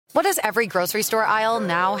What does every grocery store aisle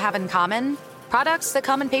now have in common? Products that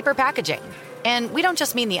come in paper packaging. And we don't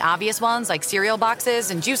just mean the obvious ones like cereal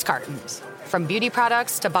boxes and juice cartons. From beauty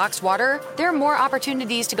products to boxed water, there are more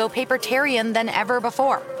opportunities to go papertarian than ever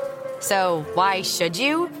before. So why should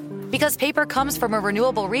you? Because paper comes from a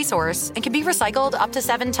renewable resource and can be recycled up to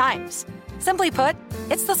 7 times. Simply put,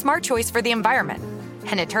 it's the smart choice for the environment.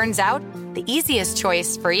 And it turns out, the easiest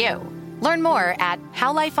choice for you. Learn more at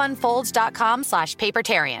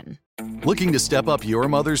howlifeunfolds.com/papertarian. Looking to step up your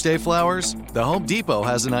Mother's Day flowers? The Home Depot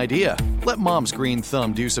has an idea. Let Mom's green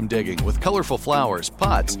thumb do some digging with colorful flowers,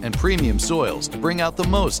 pots, and premium soils to bring out the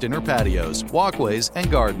most in her patios, walkways,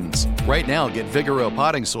 and gardens. Right now, get Vigoro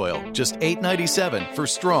potting soil, just $8.97 for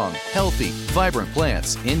strong, healthy, vibrant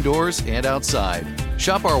plants indoors and outside.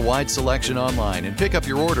 Shop our wide selection online and pick up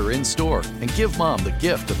your order in-store and give Mom the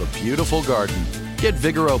gift of a beautiful garden. Get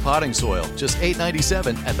Vigoro potting soil, just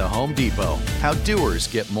 $8.97 at the Home Depot. How doers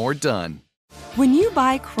get more done. When you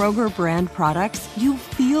buy Kroger brand products, you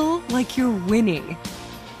feel like you're winning.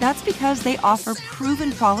 That's because they offer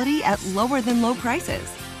proven quality at lower than low prices.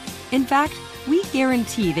 In fact, we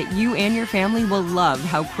guarantee that you and your family will love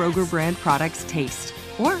how Kroger brand products taste,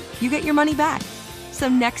 or you get your money back. So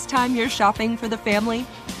next time you're shopping for the family,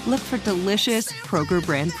 look for delicious Kroger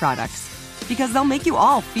brand products, because they'll make you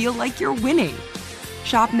all feel like you're winning.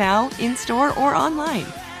 Shop now, in-store, or online.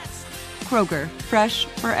 Kroger, fresh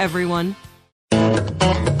for everyone.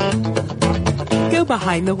 Go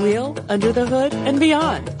behind the wheel, under the hood, and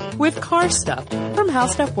beyond with Car Stuff from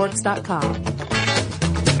HowStuffWorks.com.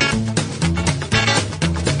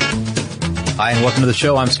 Hi, and welcome to the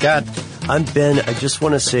show. I'm Scott. I'm Ben. I just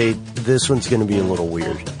want to say this one's going to be a little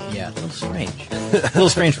weird. Yeah, a little strange. A little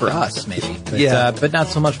strange for us, maybe. But, but not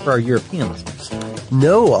so much for our European listeners.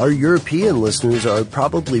 No, our European listeners are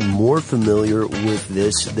probably more familiar with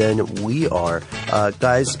this than we are.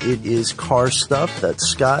 Guys, it is Car Stuff. That's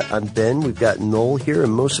Scott. I'm Ben. We've got Noel here.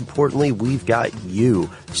 And most importantly, we've got you.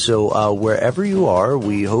 So wherever you are,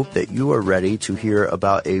 we hope that you are ready to hear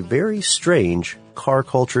about a very strange car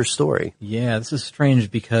culture story. Yeah, this is strange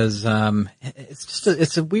because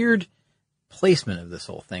it's a weird placement of this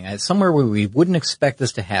whole thing. It's somewhere where we wouldn't expect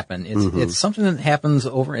this to happen. It's something that happens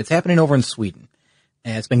it's happening over in Sweden.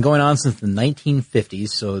 And it's been going on since the 1950s.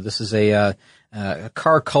 So this is a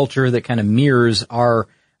car culture that kind of mirrors our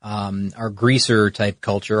greaser type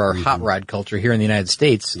culture, our hot rod culture here in the United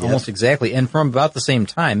States, almost exactly. And from about the same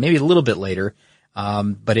time, maybe a little bit later.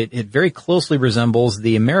 But it very closely resembles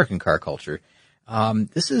the American car culture.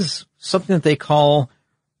 This is something that they call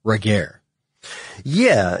Raggare.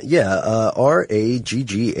 Yeah,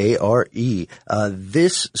 R-A-G-G-A-R-E.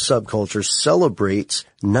 This subculture celebrates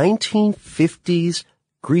 1950s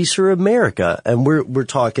greaser America. And we're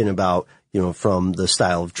talking about, from the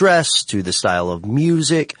style of dress to the style of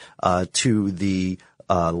music, to the,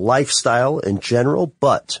 lifestyle in general,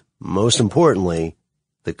 but most importantly,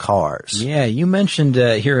 the cars. Yeah, you mentioned,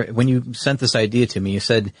 here, when you sent this idea to me, you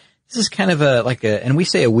said, this is kind of and we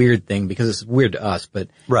say a weird thing because it's weird to us, but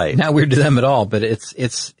not weird to them at all. But it's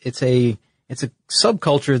a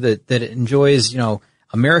subculture that enjoys,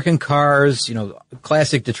 American cars,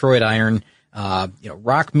 classic Detroit iron,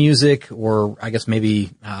 rock music, or I guess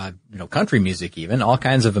maybe, country music even, all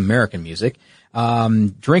kinds of American music,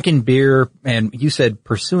 drinking beer, and you said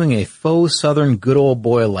pursuing a faux Southern good old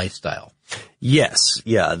boy lifestyle. Yes.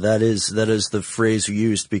 Yeah, that is the phrase we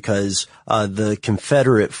used because, the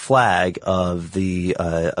Confederate flag of the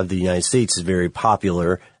United States is very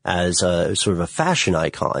popular as a sort of a fashion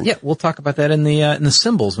icon. Yeah, we'll talk about that in the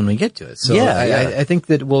symbols when we get to it. So I think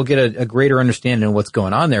that we'll get a greater understanding of what's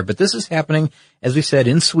going on there. But this is happening, as we said,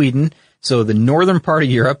 in Sweden. So the northern part of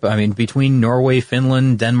Europe, between Norway,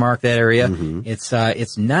 Finland, Denmark, that area,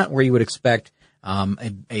 it's not where you would expect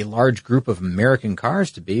a large group of American cars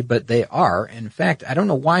to be, but they are. In fact, I don't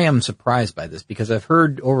know why I'm surprised by this because I've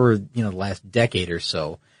heard over, the last decade or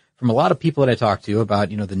so from a lot of people that I talk to about,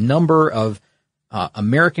 the number of,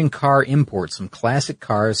 American car imports, some classic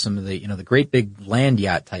cars, some of the, the great big land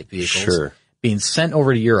yacht type vehicles being sent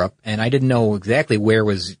over to Europe. And I didn't know exactly where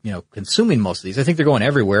was, consuming most of these. I think they're going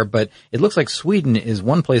everywhere, but it looks like Sweden is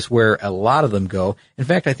one place where a lot of them go. In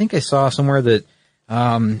fact, I think I saw somewhere that,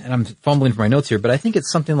 and I'm fumbling for my notes here, but I think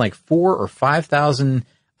it's something like 4,000 or 5,000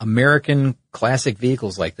 American classic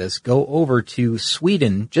vehicles like this go over to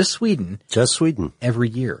Sweden, just Sweden, every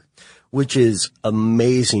year. Which is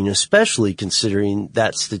amazing, especially considering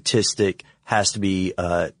that statistic has to be,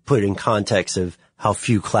 put in context of how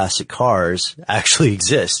few classic cars actually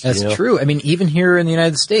exist. That's true. I mean, even here in the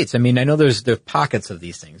United States, I mean, I know there's pockets of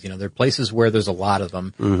these things. There are places where there's a lot of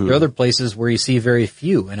them. Mm-hmm. There are other places where you see very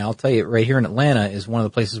few. And I'll tell you, right here in Atlanta is one of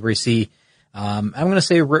the places where you see, I'm going to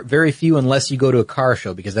say very few unless you go to a car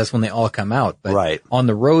show, because that's when they all come out. But on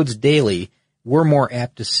the roads daily, we're more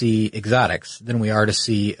apt to see exotics than we are to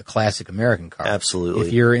see a classic American car. Absolutely.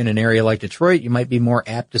 If you're in an area like Detroit, you might be more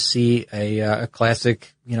apt to see a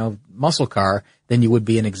classic, muscle car than you would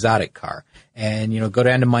be an exotic car. And, go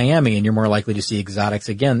down to Miami and you're more likely to see exotics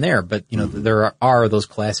again there. But, there are those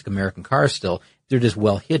classic American cars still. They're just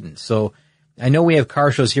well hidden. So I know we have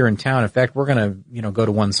car shows here in town. In fact, we're going to, go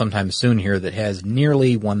to one sometime soon here that has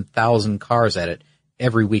nearly 1,000 cars at it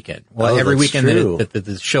every weekend. Well, every weekend that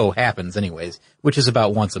the show happens anyways, which is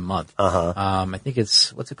about once a month. I think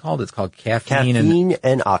what's it called? It's called Caffeine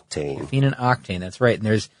and Octane. Caffeine and Octane. That's right.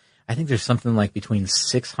 And I think there's something like between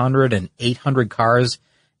 600 and 800 cars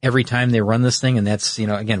every time they run this thing. And that's,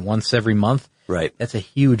 again, once every month. Right. That's a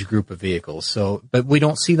huge group of vehicles. So, but we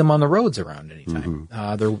don't see them on the roads around anytime.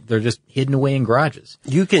 Mm-hmm. They're just hidden away in garages.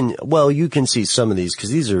 You can see some of these because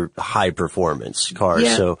these are high performance cars.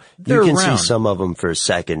 Yeah, so you can see some of them for a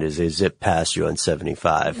second as they zip past you on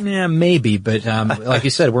 75. Yeah, maybe. But, like you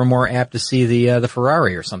said, we're more apt to see the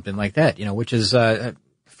Ferrari or something like that, which is,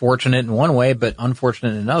 fortunate in one way, but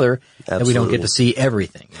unfortunate in another. Absolutely. That we don't get to see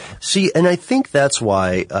everything. See, and I think that's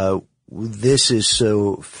why, this is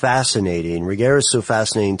so fascinating. Regera is so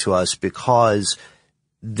fascinating to us because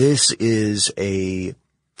this is an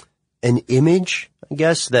image, I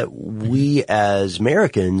guess, that we as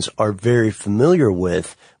Americans are very familiar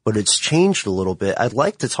with, but it's changed a little bit. I'd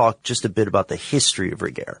like to talk just a bit about the history of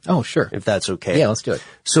Regera. Oh, sure. If that's okay. Yeah, let's do it.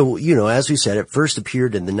 So, as we said, it first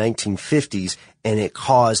appeared in the 1950s and it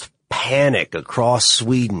caused panic across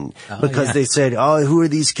Sweden because they said, who are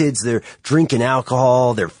these kids? They're drinking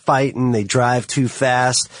alcohol, they're fighting, they drive too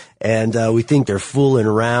fast, and we think they're fooling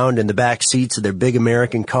around in the back seats of their big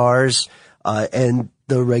American cars. And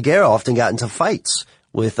the Regera often got into fights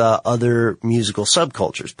with other musical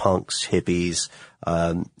subcultures, punks, hippies,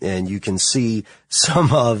 and you can see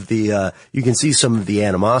some of the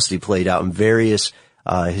animosity played out in various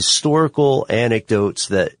historical anecdotes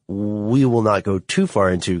that we will not go too far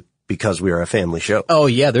into because we are a family show. Oh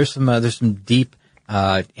yeah, there's some deep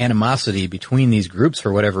animosity between these groups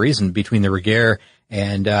for whatever reason, between the Regera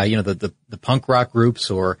and the punk rock groups,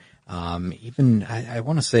 or even I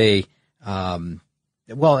want to say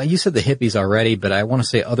well, you said the hippies already, but I want to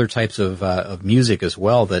say other types of music as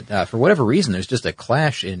well, that for whatever reason there's just a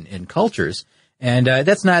clash in cultures. And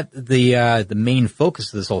that's not the main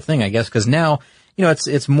focus of this whole thing, I guess, because now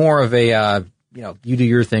it's more of a you do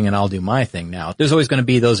your thing and I'll do my thing now. There's always going to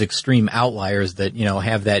be those extreme outliers that,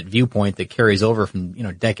 have that viewpoint that carries over from,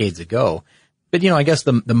 decades ago. But, I guess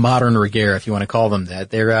the modern Regera, if you want to call them that,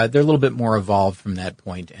 they're a little bit more evolved from that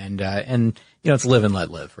point. And it's live and let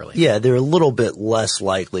live, really. Yeah, they're a little bit less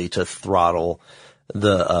likely to throttle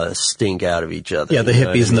the stink out of each other. Yeah, the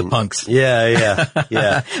hippies and the punks. Yeah.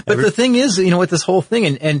 But the thing is, with this whole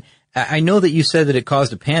thing, and I know that you said that it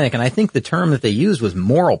caused a panic, and I think the term that they used was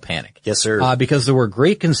moral panic. Yes, sir. Because there were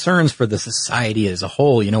great concerns for the society as a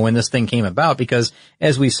whole, when this thing came about, because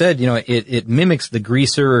as we said, it mimics the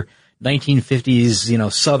greaser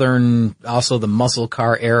 1950s, Southern, also the muscle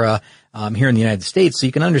car era, here in the United States. So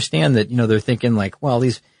you can understand that, they're thinking like, well,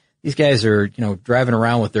 these guys are, driving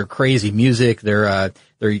around with their crazy music. They're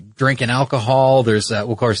drinking alcohol. There's,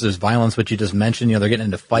 of course, there's violence, which you just mentioned. They're getting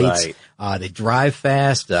into fights. Right. They drive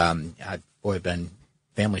fast. Ben,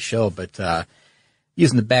 family show, but,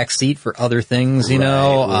 using the back seat for other things, as we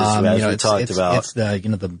talked about. It's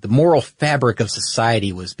the moral fabric of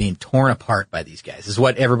society was being torn apart by these guys, is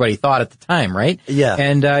what everybody thought at the time, right? Yeah.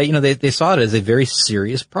 And, they saw it as a very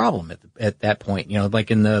serious problem at that point,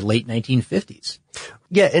 like in the late 1950s.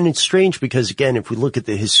 Yeah, and it's strange because, again, if we look at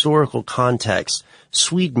the historical context,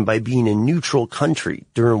 Sweden, by being a neutral country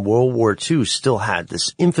during World War II, still had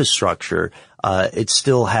this infrastructure. It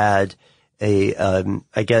still had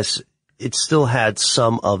it still had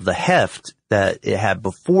some of the heft that it had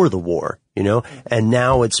before the war, and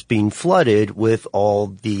now it's being flooded with all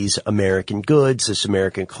these American goods, this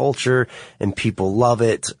American culture, and people love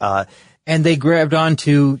it. And they grabbed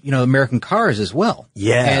onto, American cars as well.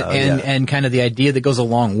 Yeah. And kind of the idea that goes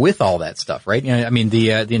along with all that stuff, right?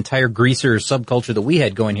 The entire greaser subculture that we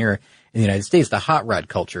had going here in the United States, the hot rod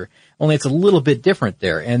culture, only it's a little bit different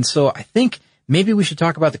there. And so I think maybe we should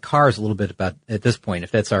talk about the cars a little bit at this point,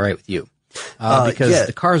 if that's all right with you. because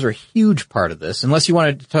the cars are a huge part of this, unless you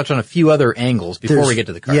want to touch on a few other angles before we get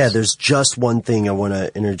to the cars. Yeah, there's just one thing I want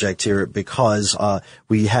to interject here, because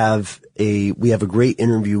we have a great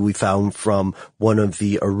interview we found from one of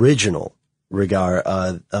the original Regard,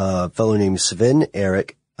 a fellow named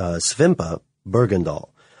Sven-Erik Svimpa Bergendahl.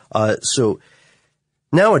 So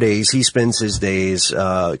nowadays he spends his days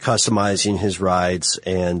customizing his rides,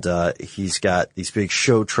 and he's got these big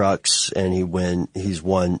show trucks, and he's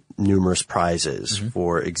won numerous prizes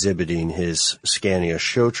for exhibiting his Scania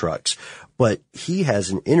show trucks. But he has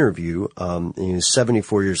an interview, he was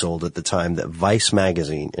 74 years old at the time that Vice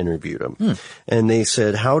magazine interviewed him. And they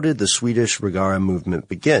said, how did the Swedish Regara movement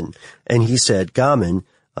begin? And he said, Gamin,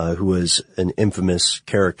 who was an infamous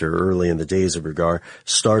character early in the days of Regara,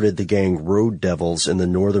 started the gang Road Devils in the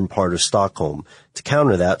northern part of Stockholm. To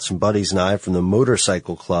counter that, some buddies and I from the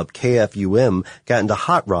motorcycle club KFUM got into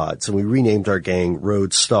hot rods, and we renamed our gang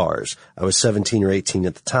Road Stars. I was 17 or 18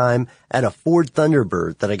 at the time. I had a Ford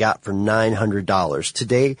Thunderbird that I got for $900.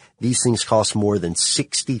 Today, these things cost more than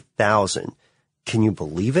 $60,000. Can you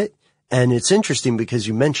believe it? And it's interesting because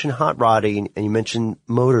you mentioned hot rodding and you mentioned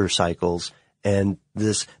motorcycles. And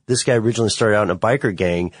this guy originally started out in a biker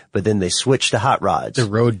gang, but then they switched to hot rods. The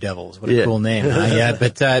Road Devils. What a cool name. Yeah.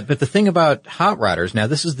 But the thing about hot rodders, now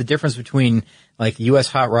this is the difference between like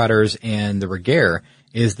U.S. hot rodders and the Regare,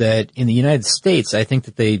 is that in the United States, I think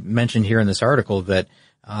that they mentioned here in this article that,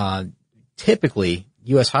 typically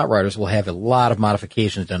U.S. hot rodders will have a lot of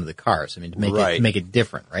modifications done to the cars. I mean, to make it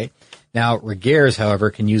different, right? Now, Regares,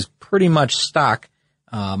 however, can use pretty much stock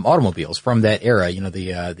automobiles from that era,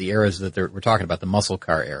 the eras that we're talking about, the muscle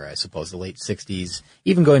car era, I suppose, the late 60s,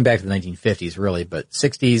 even going back to the 1950s, really, but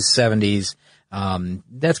 60s, 70s,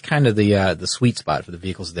 that's kind of the sweet spot for the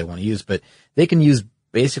vehicles that they want to use. But they can use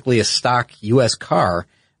basically a stock U.S. car,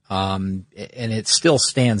 and it still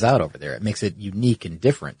stands out over there. It makes it unique and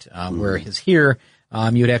different. Whereas here,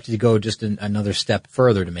 you would have to go just another step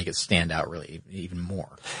further to make it stand out really even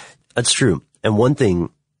more. That's true. And one thing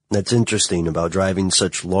that's interesting about driving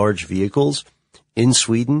such large vehicles in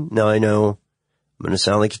Sweden. Now I know I'm going to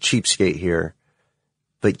sound like a cheapskate here,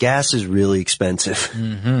 but gas is really expensive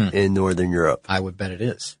in Northern Europe. I would bet it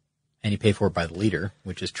is. And you pay for it by the liter,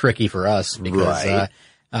 which is tricky for us because,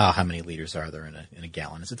 how many liters are there in a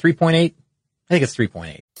gallon? Is it 3.8? I think it's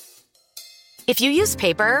 3.8. If you use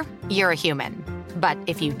paper, you're a human. But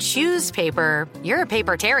if you choose paper, you're a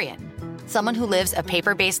papertarian. Someone who lives a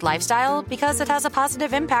paper-based lifestyle because it has a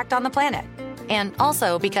positive impact on the planet. And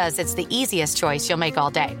also because it's the easiest choice you'll make all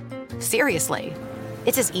day. Seriously.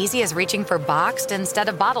 It's as easy as reaching for boxed instead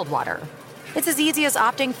of bottled water. It's as easy as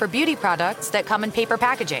opting for beauty products that come in paper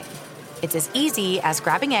packaging. It's as easy as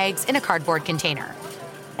grabbing eggs in a cardboard container.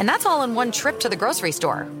 And that's all in one trip to the grocery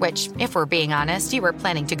store, which, if we're being honest, you were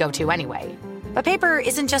planning to go to anyway. But paper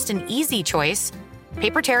isn't just an easy choice.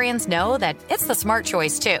 Papertarians know that it's the smart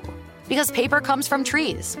choice, too. Because paper comes from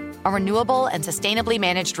trees, a renewable and sustainably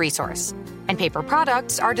managed resource. And paper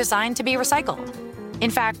products are designed to be recycled.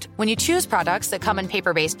 In fact, when you choose products that come in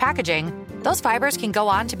paper-based packaging, those fibers can go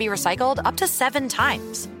on to be recycled up to 7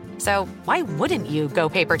 times. So why wouldn't you go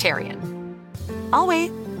papertarian? I'll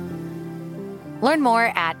wait. Learn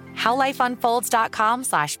more at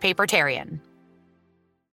howlifeunfolds.com/papertarian.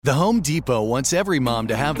 The Home Depot wants every mom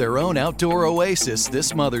to have their own outdoor oasis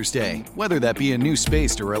this Mother's Day, whether that be a new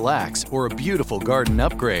space to relax or a beautiful garden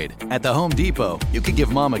upgrade. At the Home Depot, you can give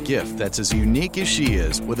mom a gift that's as unique as she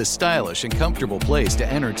is, with a stylish and comfortable place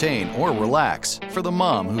to entertain or relax for the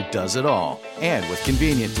mom who does it all. And with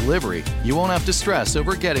convenient delivery, you won't have to stress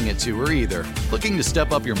over getting it to her either. Looking to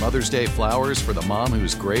step up your Mother's Day flowers for the mom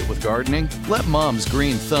who's great with gardening? Let Mom's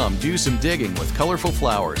Green Thumb do some digging with colorful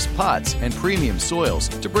flowers, pots, and premium soils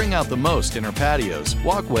to bring out the most in her patios,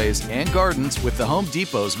 walkways, and gardens with the Home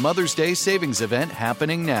Depot's Mother's Day Savings Event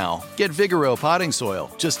happening now. Get Vigoro potting soil,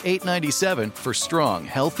 just $8.97 for strong,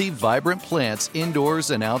 healthy, vibrant plants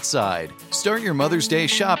indoors and outside. Start your Mother's Day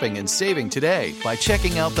shopping and saving today by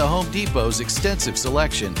checking out the Home Depot's extensive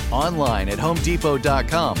selection online at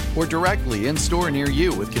HomeDepot.com or directly in-store near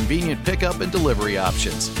you with convenient pickup and delivery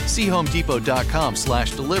options. See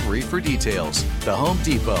HomeDepot.com/delivery for details. The Home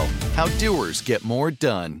Depot. How doers get more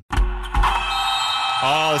done.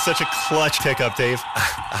 Oh, such a clutch pickup, Dave.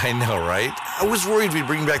 I know, right? I was worried we'd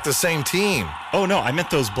bring back the same team. Oh, no, I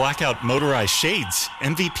meant those blackout motorized shades.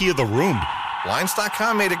 MVP of the room.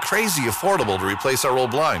 Blinds.com made it crazy affordable to replace our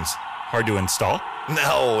old blinds. Hard to install?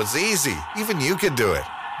 No, it's easy. Even you could do it.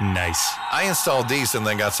 Nice. I installed these and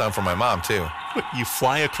then got some for my mom, too. What, you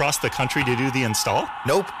fly across the country to do the install?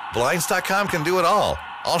 Nope. Blinds.com can do it all.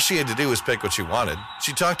 All she had to do was pick what she wanted.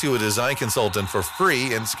 She talked to a design consultant for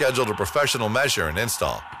free and scheduled a professional measure and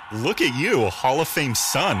install. Look at you, a Hall of Fame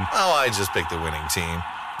son. Oh, I just picked the winning team.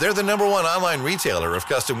 They're the #1 online retailer of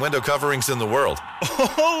custom window coverings in the world.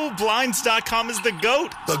 Oh, Blinds.com is the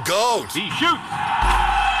GOAT. The GOAT. He shoots.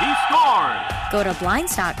 He scores. Go to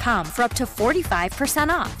Blinds.com for up to 45%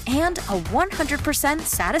 off and a 100%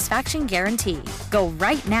 satisfaction guarantee. Go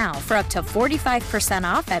right now for up to 45%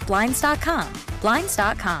 off at Blinds.com.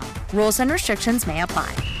 Blinds.com. Rules and restrictions may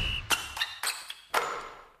apply.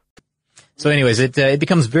 So anyways, it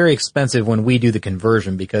becomes very expensive when we do the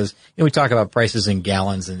conversion because, we talk about prices in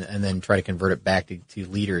gallons and then try to convert it back to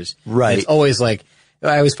liters. Right. And it's always like,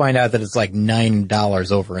 I always find out that it's like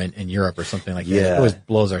 $9 over in Europe or something like that. It always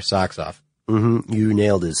blows our socks off. Mm-hmm. You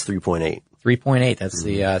nailed it. It's 3.8. 3.8. That's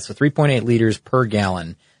so 3.8 liters per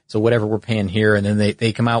gallon. So whatever we're paying here. And then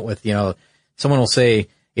they come out with, someone will say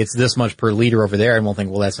it's this much per liter over there. And we'll think,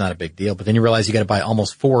 well, that's not a big deal. But then you realize you got to buy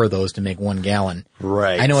almost 4 of those to make 1 gallon.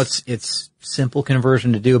 Right. I know it's simple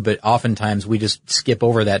conversion to do, but oftentimes we just skip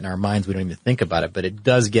over that in our minds. We don't even think about it, but it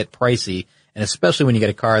does get pricey. And especially when you get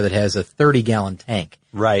a car that has a 30-gallon tank.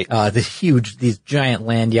 Right. These giant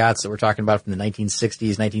land yachts that we're talking about from the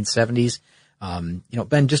 1960s, 1970s.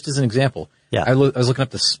 Ben, just as an example. Yeah. I was looking up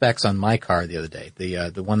the specs on my car the other day.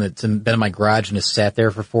 The one that's been in my garage and has sat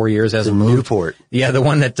there for 4 years hasn't moved. Newport. Yeah, the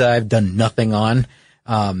one that I've done nothing on.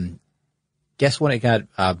 Guess what it got,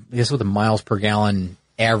 guess what the miles per gallon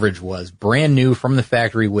average was. Brand new from the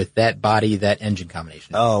factory with that body, that engine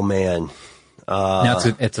combination. Oh, man. Now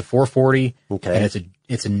it's a 440. Okay. And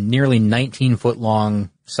it's a nearly 19-foot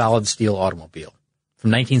long solid steel automobile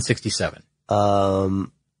from 1967.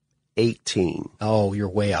 18. Oh, you're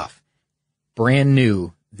way off. Brand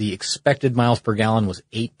new. The expected miles per gallon was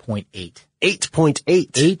 8.8.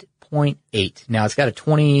 8.8. 8.8. Now it's got a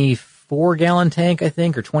 24-gallon tank, I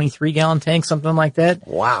think, or 23-gallon tank, something like that.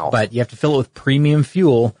 Wow. But you have to fill it with premium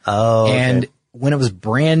fuel. Oh, okay. And when it was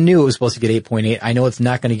brand new, it was supposed to get 8.8. I know it's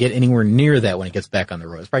not going to get anywhere near that when it gets back on the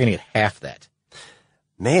road. It's probably going to get half that.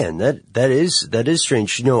 Man, that is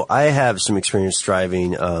strange. I have some experience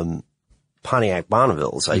driving Pontiac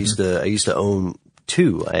Bonnevilles. Mm-hmm. I used to own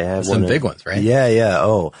 2. I have some big ones, right? Yeah.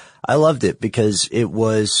 Oh, I loved it because it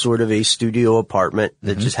was sort of a studio apartment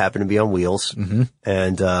that just happened to be on wheels. Mm-hmm.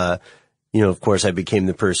 And of course, I became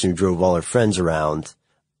the person who drove all our friends around.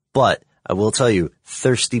 But I will tell you,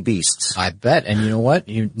 thirsty beasts. I bet. And you know what?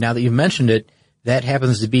 Now that you've mentioned it, that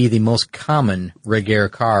happens to be the most common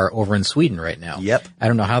Regera car over in Sweden right now. Yep. I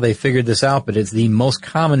don't know how they figured this out, but it's the most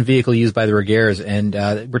common vehicle used by the Regeras. And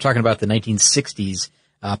we're talking about the 1960s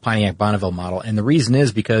Pontiac Bonneville model. And the reason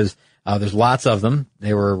is because there's lots of them.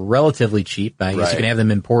 They were relatively cheap. I guess you can have them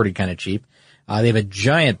imported kind of cheap. They have a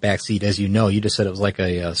giant backseat, as you know. You just said it was like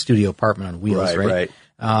a studio apartment on wheels, right?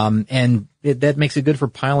 And that makes it good for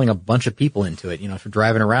piling a bunch of people into it, for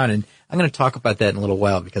driving around. And I'm going to talk about that in a little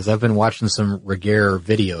while because I've been watching some Regera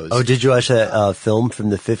videos. Oh, did you watch that film from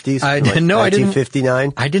the 50s? I didn't.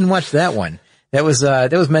 1959? I didn't watch that one. That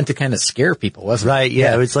was meant to kind of scare people, wasn't it? Right,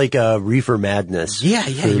 yeah. It was like Reefer Madness. Yeah,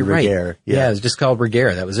 you're right. Yeah, it was just called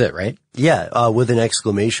Regera. That was it, right? Yeah, with an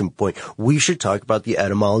exclamation point. We should talk about the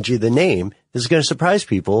etymology of the name. This is going to surprise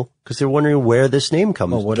people because they're wondering where this name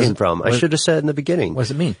came from. I should have said in the beginning. What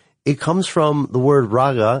does it mean? It comes from the word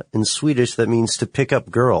raga in Swedish that means to pick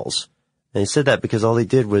up girls. And they said that because all they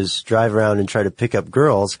did was drive around and try to pick up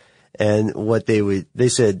girls. And they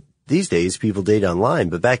said, these days people date online,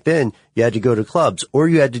 but back then you had to go to clubs or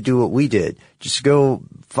you had to do what we did. Just go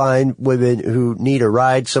find women who need a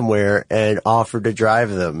ride somewhere and offer to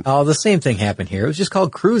drive them. Oh, the same thing happened here. It was just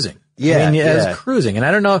called cruising. Yeah. It was cruising. And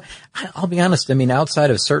I don't know, I'll be honest.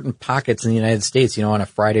 Outside of certain pockets in the United States, on a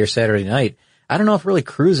Friday or Saturday night, I don't know if really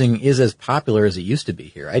cruising is as popular as it used to be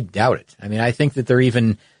here. I doubt it. I think that there are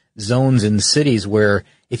even zones in cities where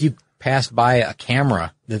if you passed by a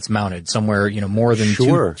camera that's mounted somewhere, more than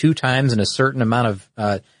two times in a certain amount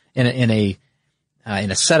of, in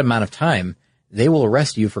a set amount of time, they will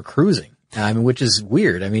arrest you for cruising. Which is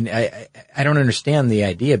weird. I don't understand the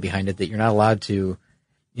idea behind it that you're not allowed to,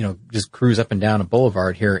 just cruise up and down a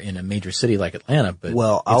boulevard here in a major city like Atlanta, but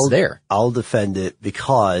it's there. I'll defend it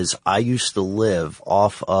because I used to live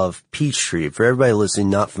off of Peachtree. For everybody listening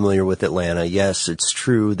not familiar with Atlanta, yes, it's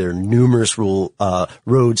true. There are numerous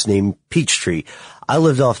roads named Peachtree. I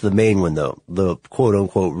lived off the main one though, the quote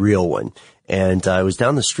unquote real one. And I was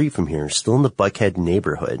down the street from here, still in the Buckhead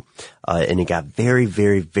neighborhood, and it got very,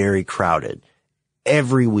 very, very crowded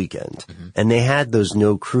every weekend. Mm-hmm. And they had those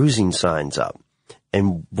no cruising signs up.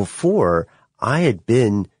 And before, I had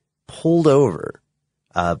been pulled over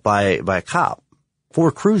by a cop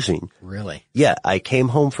for cruising. Really? Yeah, I came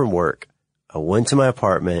home from work. I went to my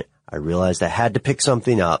apartment. I realized I had to pick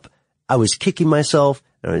something up. I was kicking myself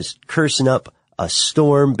and I was cursing up a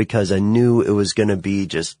storm because I knew it was going to be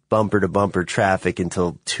just bumper to bumper traffic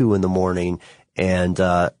until 2 a.m. And,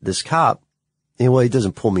 this cop, well, he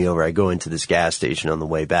doesn't pull me over. I go into this gas station on the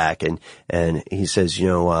way back and he says,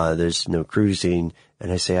 there's no cruising.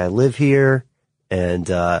 And I say, I live here. And,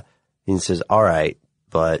 he says, all right,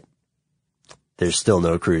 but there's still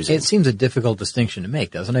no cruising. It seems a difficult distinction to make,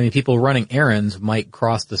 doesn't it? I mean, people running errands might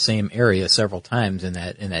cross the same area several times in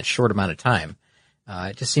that short amount of time.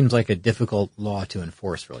 It just seems like a difficult law to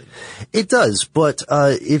enforce, really. It does, but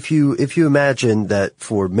if you imagine that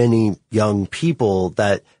for many young people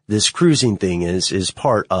that this cruising thing is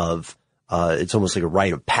part of, it's almost like a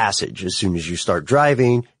rite of passage. As soon as you start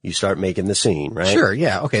driving, you start making the scene, right? Sure,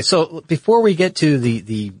 yeah. Okay, so before we get to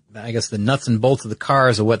the I guess the nuts and bolts of the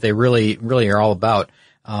cars of what they really are all about,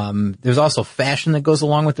 there's also fashion that goes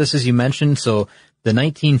along with this, as you mentioned. So the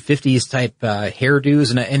 1950s type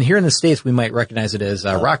hairdos, and here in the States we might recognize it as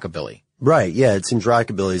rockabilly. Right, yeah, it's in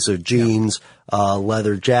rockabilly. So jeans,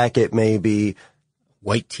 leather jacket maybe.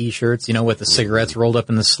 White t-shirts, with the cigarettes rolled up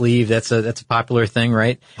in the sleeve. That's a popular thing,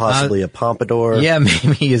 right? Possibly a pompadour. Yeah,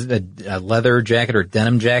 maybe a leather jacket or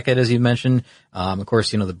denim jacket, as you mentioned. Of course,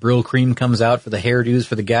 the Brill cream comes out for the hairdos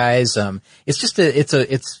for the guys. It's just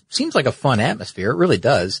it seems like a fun atmosphere. It really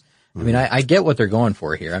does. I mean, I get what they're going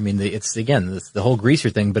for here. I mean, it's the whole greaser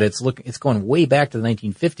thing, but it's going way back to the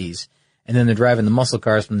 1950s, and then they're driving the muscle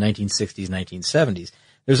cars from the 1960s, 1970s.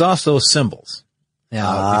 There's also symbols.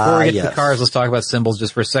 Now, before we get to the cars, let's talk about symbols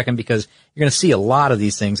just for a second, because you're going to see a lot of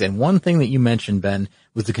these things. And one thing that you mentioned, Ben,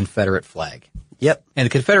 was the Confederate flag. Yep. And the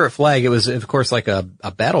Confederate flag, it was, of course, like a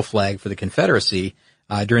battle flag for the Confederacy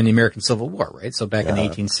during the American Civil War, right? So back in the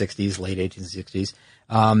 1860s, late 1860s.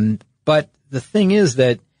 But the thing is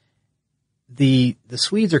that the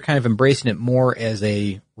Swedes are kind of embracing it more as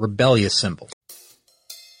a rebellious symbol.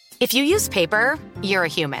 If you use paper, you're a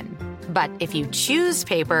human. But if you choose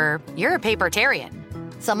paper, you're a papertarian.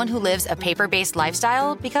 Someone who lives a paper-based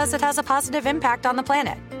lifestyle because it has a positive impact on the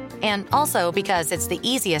planet. And also because it's the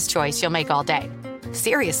easiest choice you'll make all day.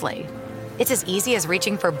 Seriously. It's as easy as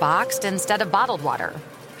reaching for boxed instead of bottled water.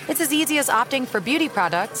 It's as easy as opting for beauty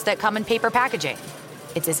products that come in paper packaging.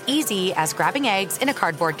 It's as easy as grabbing eggs in a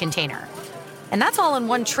cardboard container. And that's all in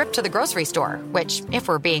one trip to the grocery store, which, if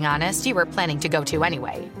we're being honest, you were planning to go to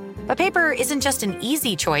anyway. But paper isn't just an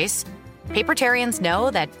easy choice. Papertarians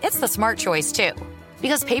know that it's the smart choice, too.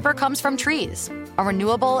 Because paper comes from trees, a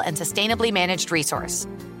renewable and sustainably managed resource.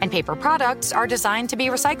 And paper products are designed to be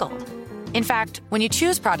recycled. In fact, when you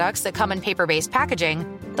choose products that come in paper-based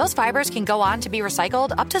packaging, those fibers can go on to be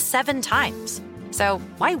recycled up to 7 times. So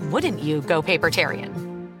why wouldn't you go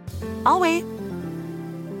papertarian? I'll wait.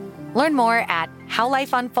 Learn more at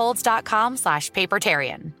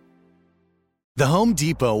howlifeunfolds.com/papertarian. The Home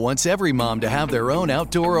Depot wants every mom to have their own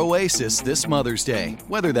outdoor oasis this Mother's Day,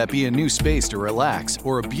 whether that be a new space to relax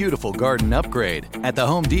or a beautiful garden upgrade. At the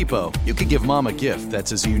Home Depot, you can give mom a gift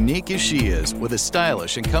that's as unique as she is, with a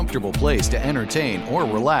stylish and comfortable place to entertain or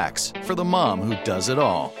relax for the mom who does it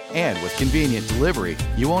all. And with convenient delivery,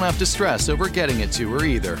 you won't have to stress over getting it to her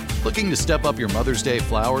either. Looking to step up your Mother's Day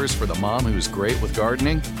flowers for the mom who's great with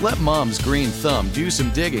gardening? Let Mom's Green Thumb do some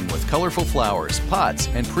digging with colorful flowers, pots,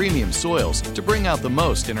 and premium soils to bring out the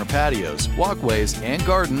most in her patios, walkways, and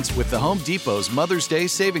gardens with the Home Depot's Mother's Day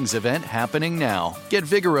Savings Event happening now. Get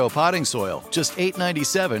Vigoro potting soil, just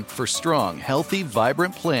 $8.97 for strong, healthy,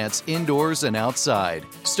 vibrant plants indoors and outside.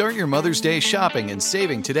 Start your Mother's Day shopping and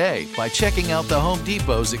saving today by checking out the Home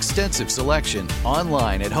Depot's extensive selection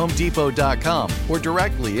online at HomeDepot.com or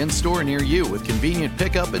directly in store near you with convenient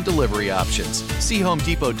pickup and delivery options. See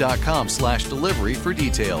HomeDepot.com/delivery for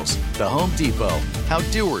details. The Home Depot. How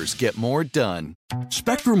doers get more done.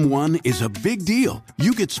 Spectrum One is a big deal.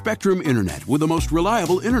 You get Spectrum Internet with the most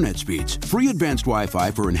reliable internet speeds, free advanced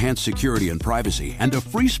Wi-Fi for enhanced security and privacy, and a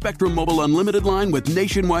free Spectrum Mobile Unlimited line with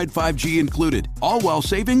nationwide 5G included, all while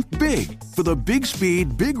saving big. For the big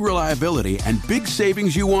speed, big reliability, and big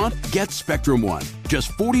savings you want, get Spectrum One.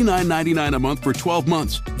 Just $49.99 a month for 12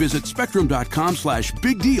 months. Visit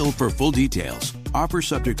spectrum.com/big deal for full details. Offer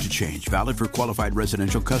subject to change. Valid for qualified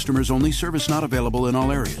residential customers only. Service not available in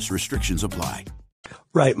all areas. Restrictions apply.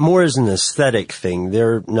 Right. More as an aesthetic thing.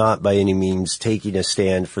 They're not by any means taking a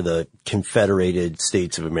stand for the Confederated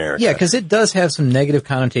States of America. Yeah, because it does have some negative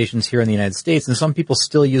connotations here in the United States, and some people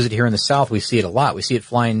still use it here in the South. We see it a lot. We see it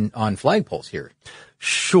flying on flagpoles here.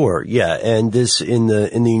 Sure, yeah, and this in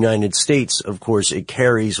the United States, of course, it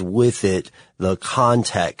carries with it the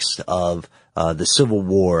context of the Civil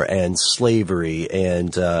War and slavery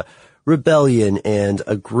and rebellion and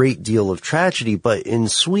a great deal of tragedy. But in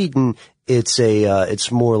Sweden,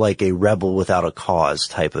 it's more like a rebel without a cause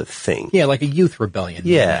type of thing. Yeah, like a youth rebellion.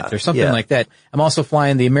 Yeah. Or something like that. I'm also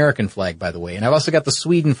flying the American flag, by the way. And I've also got the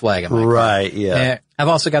Sweden flag on my car. Right, yeah. And I've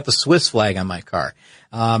also got the Swiss flag on my car.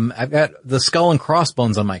 I've got the skull and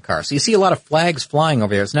crossbones on my car. So you see a lot of flags flying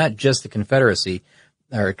over there. It's not just the Confederacy,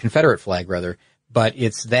 or Confederate flag rather, but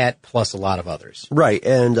it's that plus a lot of others. Right.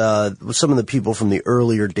 And some of the people from the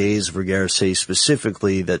earlier days of Reguera say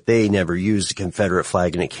specifically that they never used the Confederate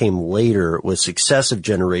flag and it came later with successive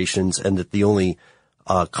generations, and that the only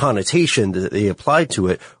connotation that they applied to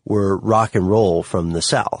it were rock and roll from the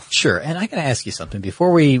South. Sure. And I gotta ask you something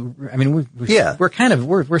before we're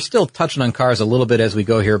still touching on cars a little bit as we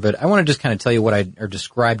go here, but I want to just kind of tell you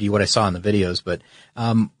describe to you what I saw in the videos. But,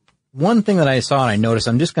 one thing that I saw and I noticed,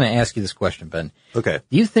 I'm just going to ask you this question, Ben. Okay.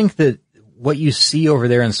 Do you think that what you see over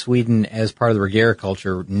there in Sweden as part of the Reguera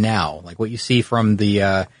culture now, like what you see from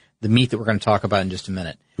the meat that we're going to talk about in just a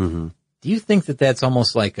minute, do you think that that's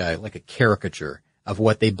almost like a caricature of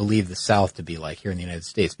what they believe the South to be like here in the United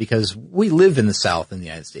States? Because we live in the South in the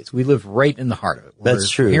United States. We live right in the heart of it. That's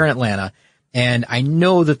true. Here in Atlanta. And I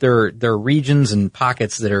know that there are regions and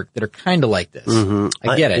pockets that are kind of like this.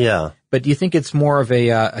 I get it. Yeah. But do you think it's more of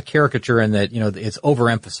a caricature in that, it's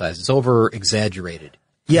overemphasized, it's over-exaggerated?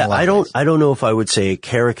 Yeah, I don't know if I would say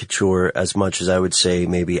caricature as much as I would say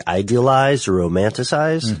maybe idealized or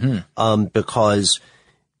romanticized. Because,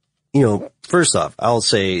 first off, I'll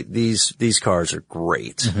say these cars are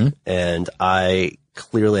great. And I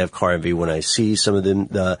clearly have car envy when I see some of them.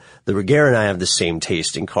 The Reguera and I have the same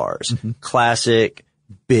taste in cars. Classic,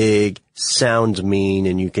 big, sound mean,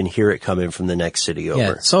 and you can hear it coming from the next city over.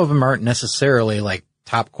 Yeah, some of them aren't necessarily like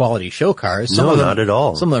top quality show cars. Some no, of them, not at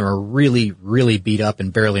all. Some of them are really, really beat up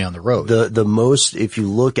and barely on the road. The most, if you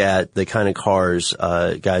look at the kind of cars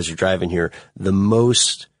guys are driving here, the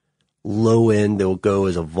most low end they'll go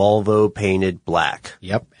is a Volvo painted black.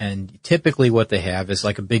 Yep. And typically what they have is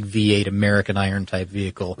like a big V8 American Iron type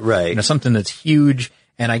vehicle. Right. Something that's huge.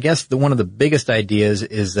 And I guess one of the biggest ideas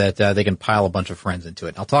is that they can pile a bunch of friends into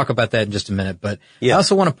it. I'll talk about that in just a minute. But I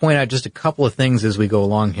also want to point out just a couple of things as we go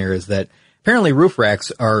along here, is that apparently roof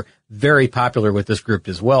racks are very popular with this group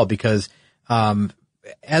as well, because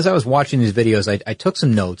as I was watching these videos, I took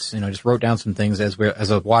some notes, just wrote down some things as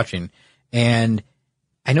I was watching. And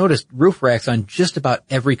I noticed roof racks on just about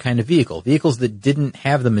every kind of vehicles that didn't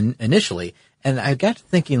have them initially. And I got to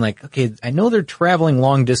thinking, like, okay, I know they're traveling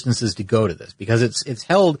long distances to go to this because it's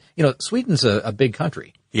held, Sweden's a big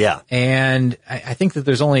country. Yeah. And I think that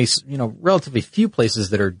there's only, relatively few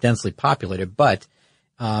places that are densely populated, but,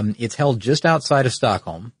 it's held just outside of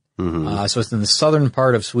Stockholm. So it's in the southern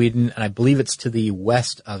part of Sweden, and I believe it's to the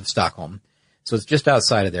west of Stockholm. So it's just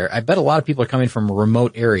outside of there. I bet a lot of people are coming from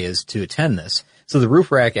remote areas to attend this. So the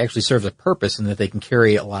roof rack actually serves a purpose in that they can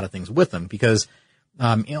carry a lot of things with them, because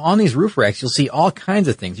on these roof racks, you'll see all kinds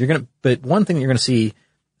of things. But one thing that you're going to see,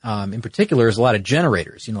 in particular, is a lot of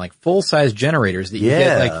generators, like full-size generators that you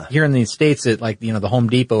get, like here in the States at the Home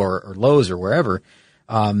Depot or Lowe's or wherever.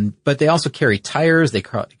 But they also carry tires, they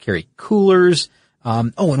carry coolers.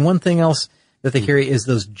 And one thing else that they carry is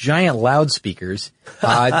those giant loudspeakers.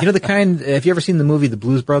 The kind, have you ever seen the movie The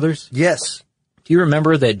Blues Brothers? Yes. Do you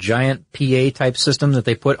remember that giant PA type system that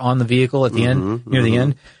they put on the vehicle at the end, near the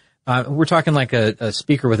end? We're talking like a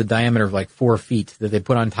speaker with a diameter of like 4 feet that they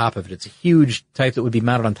put on top of it. It's a huge type that would be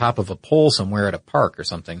mounted on top of a pole somewhere at a park or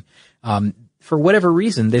something. For whatever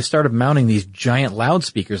reason, they've started mounting these giant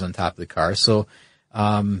loudspeakers on top of the car. So,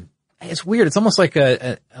 it's weird. It's almost like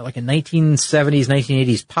a 1970s,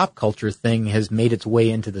 1980s pop culture thing has made its way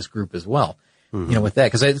into this group as well. With that,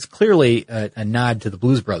 because it's clearly a nod to the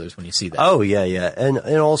Blues Brothers when you see that. Oh, yeah. And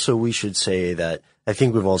also we should say that I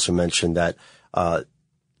think we've also mentioned that,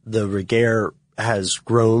 the Reguera has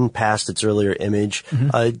grown past its earlier image.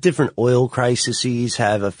 Different oil crises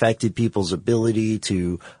have affected people's ability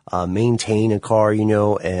to maintain a car,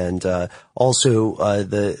 and also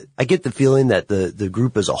I get the feeling that the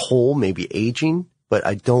group as a whole may be aging, but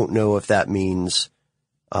I don't know if that means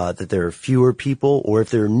that there are fewer people or if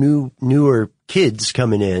there are newer kids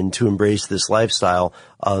coming in to embrace this lifestyle.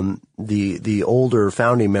 The older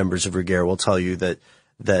founding members of Reguera will tell you that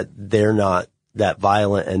they're not that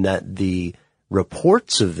violent, and that the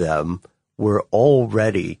reports of them were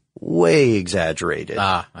already way exaggerated.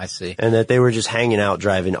 Ah, I see. And that they were just hanging out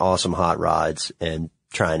driving awesome hot rods and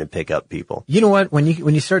trying to pick up people. You know what? When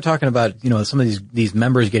you start talking about, some of these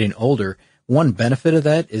members getting older, one benefit of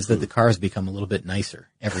that is that the cars become a little bit nicer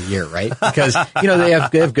every year, right? Because, they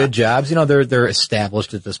have good jobs. They're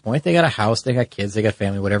established at this point. They got a house, they got kids, they got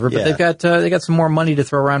family, whatever, but they got some more money to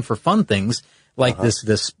throw around for fun things like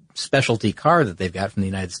this specialty car that they've got from the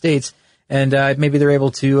United States. And, maybe they're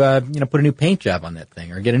able to, put a new paint job on that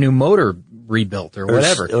thing or get a new motor rebuilt or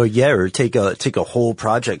whatever. Or take a whole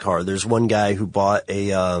project car. There's one guy who bought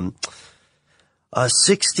a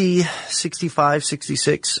 65,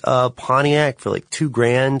 66, Pontiac for like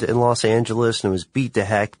 $2,000 in Los Angeles, and it was beat to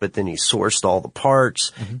heck, but then he sourced all the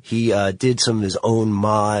parts. Mm-hmm. He, did some of his own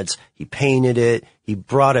mods. He painted it. He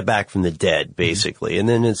brought it back from the dead, basically. Mm-hmm.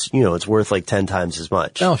 And then it's worth like 10 times as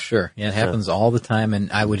much. Oh, sure. Yeah, it happens all the time.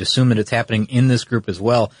 And I would assume that it's happening in this group as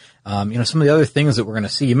well. Some of the other things that we're going to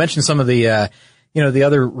see, you mentioned some of the, the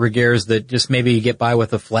other Regeres that just maybe get by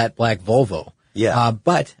with a flat black Volvo. Yeah.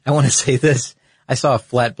 But I want to say this. I saw a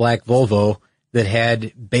flat black Volvo that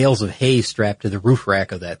had bales of hay strapped to the roof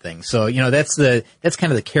rack of that thing. So, that's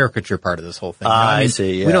kind of the caricature part of this whole thing. I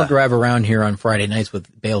see, yeah. We don't drive around here on Friday nights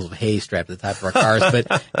with bales of hay strapped to the top of our cars,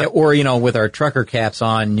 or, with our trucker caps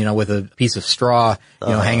on, with a piece of straw,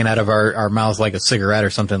 hanging out of our mouths like a cigarette or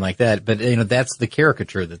something like that. But, that's the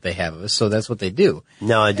caricature that they have of us. So that's what they do.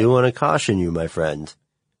 Now, I do want to caution you, my friend.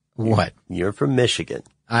 What? You're from Michigan.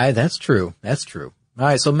 That's true. That's true. All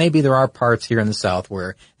right, so maybe there are parts here in the South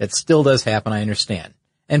where that still does happen, I understand.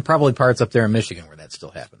 And probably parts up there in Michigan where that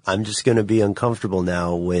still happens. I'm just going to be uncomfortable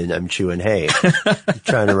now when I'm chewing hay. I'm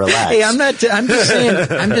trying to relax. Hey,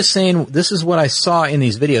 I'm just saying this is what I saw in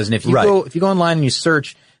these videos. And if you go online and you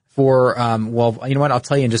search for, you know what, I'll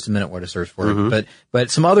tell you in just a minute what to search for. Mm-hmm. But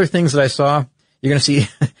some other things that I saw, you're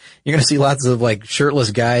gonna see lots of like shirtless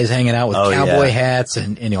guys hanging out with cowboy hats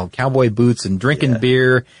and cowboy boots and drinking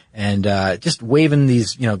beer and just waving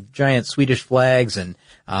these giant Swedish flags and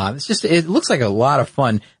it looks like a lot of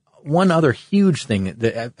fun. One other huge thing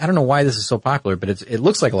that I don't know why this is so popular, but it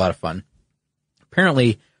looks like a lot of fun.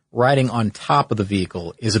 Apparently, riding on top of the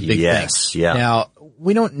vehicle is a big thing. Yeah. Now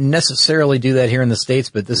we don't necessarily do that here in the States,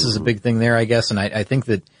 but this is a big thing there, I guess, and I think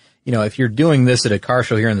that. If you're doing this at a car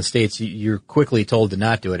show here in the States, you're quickly told to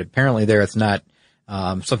not do it. Apparently there it's not,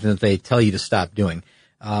 something that they tell you to stop doing.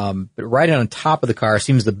 But riding on top of the car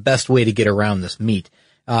seems the best way to get around this meet.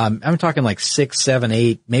 I'm talking like 6, 7,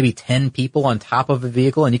 8, maybe 10 people on top of a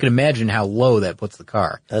vehicle, and you can imagine how low that puts the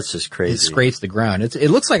car. That's just crazy. It scrapes the ground.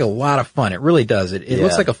 It looks like a lot of fun. It really does. It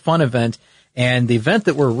looks like a fun event. And the event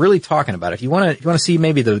that we're really talking about, if you want to see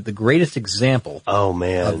maybe the greatest example of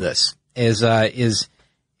this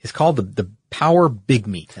is called the Power Big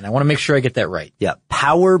Meet. And I want to make sure I get that right. Yeah.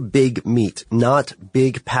 Power Big Meet, not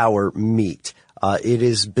Big Power Meet. It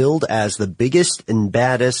is billed as the biggest and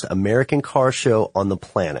baddest American car show on the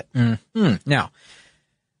planet. Mm-hmm. Now,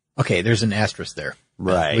 okay, there's an asterisk there.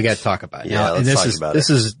 Right. We got to talk about it. Yeah, let's talk about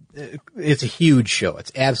it. It's a huge show.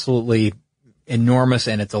 It's absolutely enormous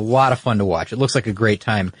and it's a lot of fun to watch. It looks like a great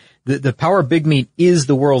time. The Power Big Meet is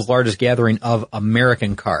the world's largest gathering of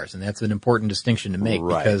American cars, and that's an important distinction to make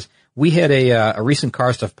because we had a recent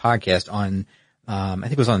Car Stuff podcast on, I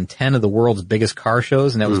think it was on 10 of the world's biggest car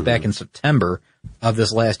shows, and that was back in September of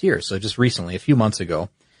this last year, so just recently, a few months ago.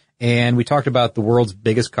 And we talked about the world's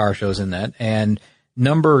biggest car shows in that, and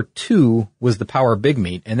number 2 was the Power Big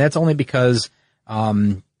Meet, and that's only because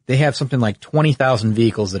they have something like 20,000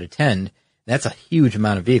 vehicles that attend. That's a huge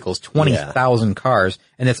amount of vehicles, 20,000 cars,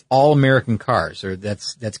 and that's all American cars, or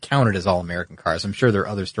that's counted as all American cars. I'm sure there are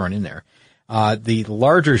others thrown in there. The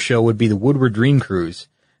larger show would be the Woodward Dream Cruise,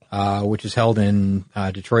 which is held in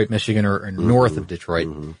Detroit, Michigan, or north of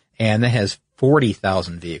Detroit, and that has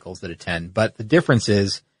 40,000 vehicles that attend. But the difference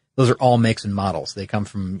is those are all makes and models. They come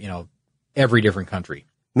from every different country.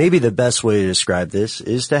 Maybe the best way to describe this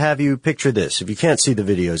is to have you picture this. If you can't see the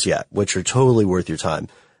videos yet, which are totally worth your time.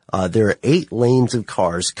 There are 8 lanes of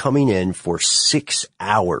cars coming in for 6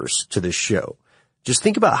 hours to the show. Just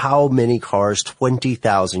think about how many cars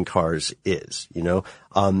 20,000 cars is,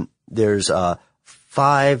 there's a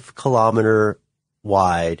 5-kilometer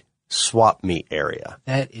wide swap meet area.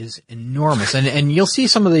 That is enormous. And you'll see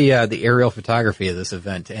some of the aerial photography of this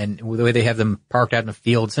event and the way they have them parked out in a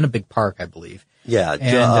field. It's in a big park, I believe.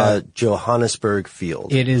 Yeah, Johannesburg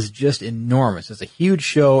Field. It is just enormous. It's a huge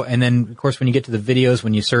show. And then, of course, when you get to the videos,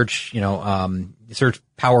 when you search, you search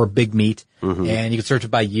Power Big Meet, and you can search it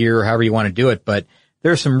by year or however you want to do it. But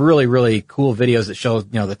there are some really, really cool videos that show,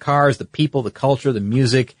 the cars, the people, the culture, the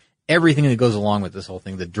music, everything that goes along with this whole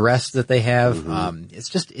thing, the dress that they have.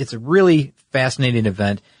 It's a really fascinating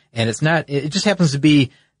event. And it just happens to be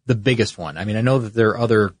the biggest one. I mean, I know that there are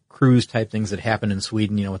other cruise type things that happen in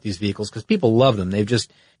Sweden, with these vehicles because people love them.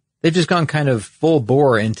 they've just gone kind of full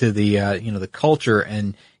bore into the, the culture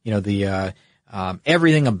and, the,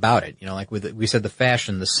 everything about it, like we said, the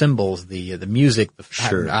fashion, the symbols, the music,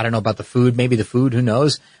 Sure. I don't know about the food, maybe the food, who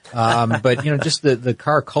knows? But, just the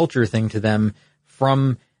car culture thing to them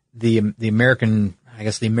from the American, I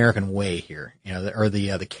guess the American way here, or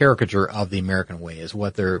the caricature of the American way is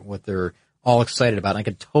what they're all excited about. And I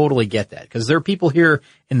could totally get that because there are people here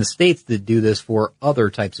in the States that do this for other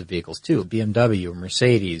types of vehicles too, BMW,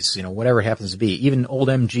 Mercedes, whatever it happens to be, even old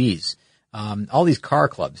MGs. All these car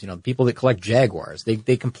clubs, people that collect Jaguars,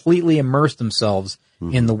 they completely immerse themselves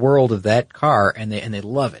in the world of that car and they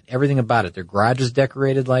love it. Everything about it. Their garage is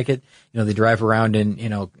decorated like it. They drive around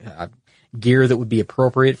in, gear that would be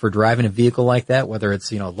appropriate for driving a vehicle like that, whether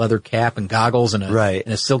it's, leather cap and goggles and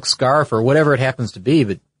a silk scarf or whatever it happens to be.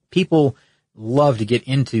 But people love to get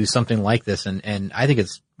into something like this. And I think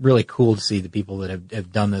it's really cool to see the people that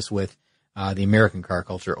have done this with, the American car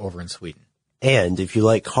culture over in Sweden. And if you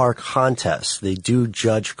like car contests, they do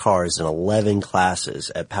judge cars in 11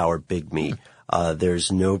 classes at Power Big Meat.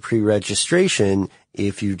 There's no pre-registration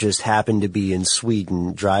if you just happen to be in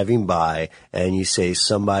Sweden driving by and you say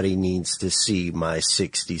somebody needs to see my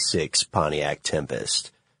 66 Pontiac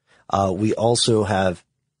Tempest. We also have,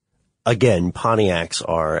 again, Pontiacs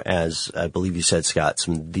are, as I believe you said, Scott,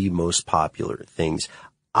 some of the most popular things.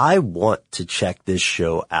 I want to check this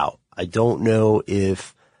show out. I don't know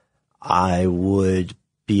if I would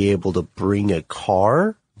be able to bring a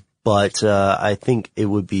car, but I think it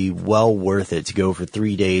would be well worth it to go for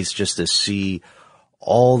 3 days just to see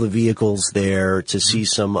all the vehicles there, to see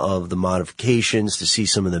some of the modifications, to see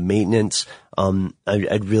some of the maintenance.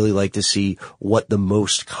 I'd really like to see what the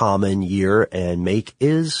most common year and make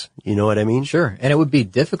is. You know what I mean? Sure. And it would be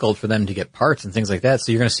difficult for them to get parts and things like that.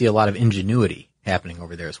 So you're going to see a lot of ingenuity happening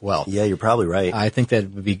over there as well. Yeah, you're probably right. I think that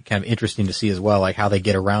would be kind of interesting to see as well, like how they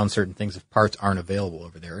get around certain things if parts aren't available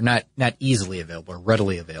over there, or not easily available or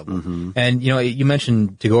readily available. Mm-hmm. And you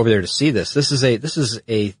mentioned to go over there to see this. This is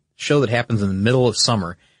a show that happens in the middle of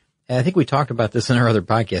summer. And I think we talked about this in our other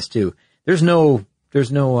podcast too. There's no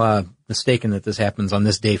mistaking that this happens on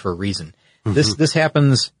this day for a reason. Mm-hmm. This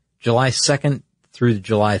happens July 2nd through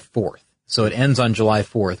July 4th. So it ends on July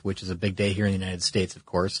 4th, which is a big day here in the United States, of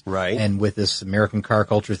course. Right. And with this American car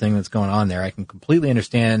culture thing that's going on there, I can completely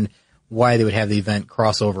understand why they would have the event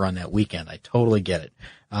cross over on that weekend. I totally get it.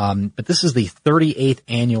 But this is the 38th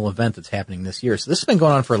annual event that's happening this year. So this has been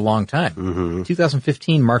going on for a long time. Mm-hmm.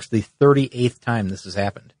 2015 marks the 38th time this has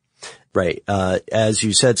happened. Right. As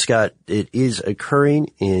you said, Scott, it is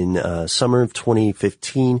occurring in summer of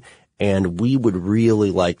 2015. And we would really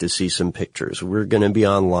like to see some pictures. We're going to be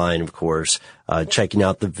online, of course, checking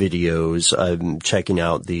out the videos, checking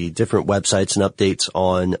out the different websites and updates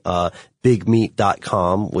on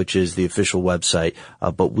bigmeat.com, which is the official website.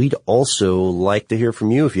 But we'd also like to hear from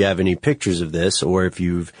you if you have any pictures of this, or if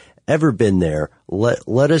you've ever been there.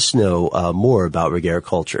 Let us know more about Regera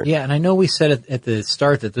culture. Yeah, and I know we said at the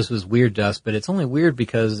start that this was weird to us, but it's only weird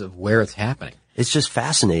because of where it's happening. It's just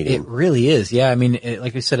fascinating. It really is. Yeah. I mean,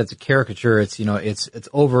 like I said, it's a caricature. It's, it's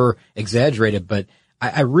over exaggerated, but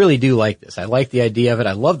I really do like this. I like the idea of it.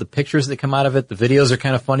 I love the pictures that come out of it. The videos are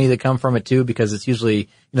kind of funny that come from it too, because it's usually,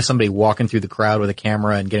 somebody walking through the crowd with a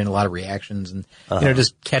camera and getting a lot of reactions and,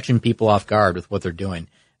 just catching people off guard with what they're doing.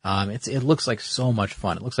 It looks like so much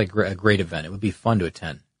fun. It looks like a great event. It would be fun to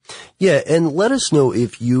attend. Yeah, and let us know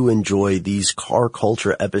if you enjoy these car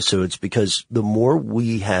culture episodes, because the more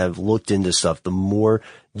we have looked into stuff, the more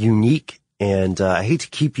unique and I hate to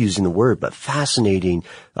keep using the word, but fascinating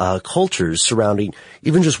cultures surrounding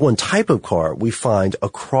even just one type of car we find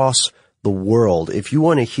across the world. If you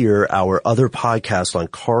want to hear our other podcasts on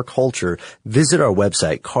car culture, visit our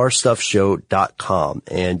website, carstuffshow.com,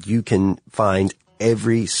 and you can find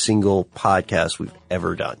every single podcast we've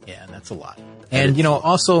ever done. Yeah, and that's a lot. And,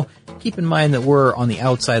 also keep in mind that we're on the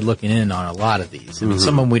outside looking in on a lot of these. I mean,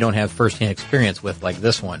 some of them we don't have firsthand experience with, like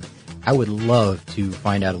this one. I would love to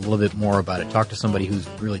find out a little bit more about it, talk to somebody who's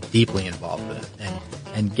really deeply involved with it,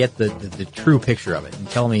 and get the true picture of it, and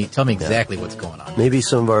tell me exactly what's going on. Maybe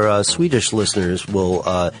some of our Swedish listeners will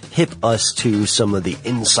hip us to some of the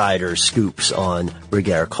insider scoops on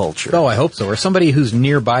Regera culture. Oh, I hope so. Or somebody who's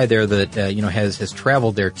nearby there that has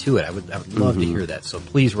traveled there to it. I would love to hear that. So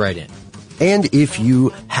please write in. And if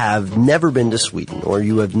you have never been to Sweden, or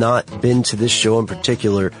you have not been to this show in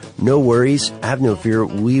particular, no worries, have no fear.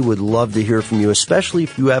 We would love to hear from you, especially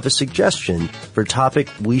if you have a suggestion for a topic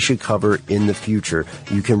we should cover in the future.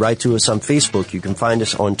 You can write to us on Facebook. You can find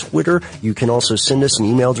us on Twitter. You can also send us an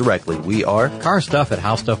email directly. We are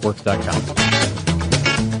carstuff@howstuffworks.com.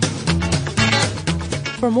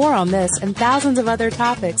 For more on this and thousands of other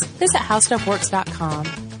topics, visit HowStuffWorks.com.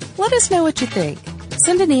 Let us know what you think.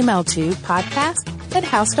 Send an email to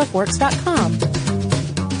podcast@HowStuffWorks.com.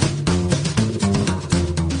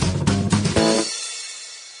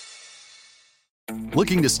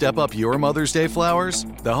 Looking to step up your Mother's Day flowers?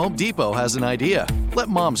 The Home Depot has an idea. Let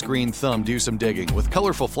Mom's green thumb do some digging with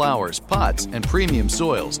colorful flowers, pots, and premium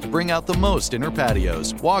soils to bring out the most in her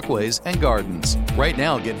patios, walkways, and gardens. Right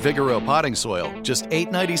now, get Vigoro potting soil, just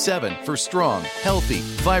 $8.97 for strong, healthy,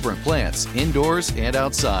 vibrant plants indoors and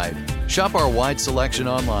outside. Shop our wide selection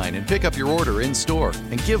online and pick up your order in-store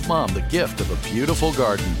and give Mom the gift of a beautiful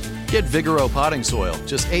garden. Get Vigoro potting soil,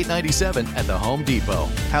 just $8.97 at the Home Depot.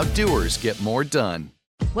 How doers get more done.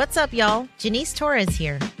 What's up, y'all? Janice Torres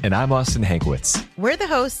here. And I'm Austin Hankwitz. We're the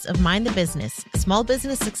hosts of Mind the Business, Small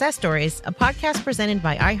Business Success Stories, a podcast presented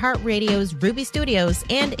by iHeartRadio's Ruby Studios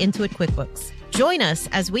and Intuit QuickBooks. Join us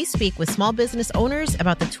as we speak with small business owners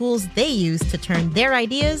about the tools they use to turn their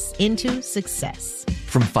ideas into success.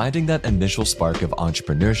 From finding that initial spark of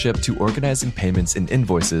entrepreneurship to organizing payments and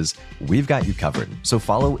invoices, we've got you covered. So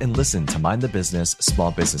follow and listen to Mind the Business,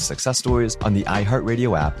 Small Business Success Stories on the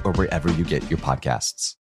iHeartRadio app or wherever you get your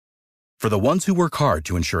podcasts. For the ones who work hard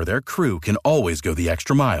to ensure their crew can always go the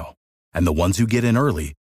extra mile, and the ones who get in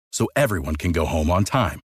early so everyone can go home on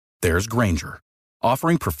time, there's Grainger,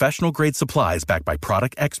 offering professional-grade supplies backed by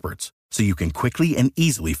product experts so you can quickly and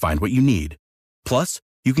easily find what you need. Plus,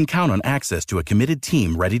 you can count on access to a committed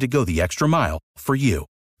team ready to go the extra mile for you.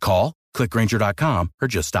 Call, click Grainger.com, or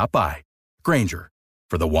just stop by. Grainger,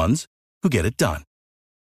 for the ones who get it done.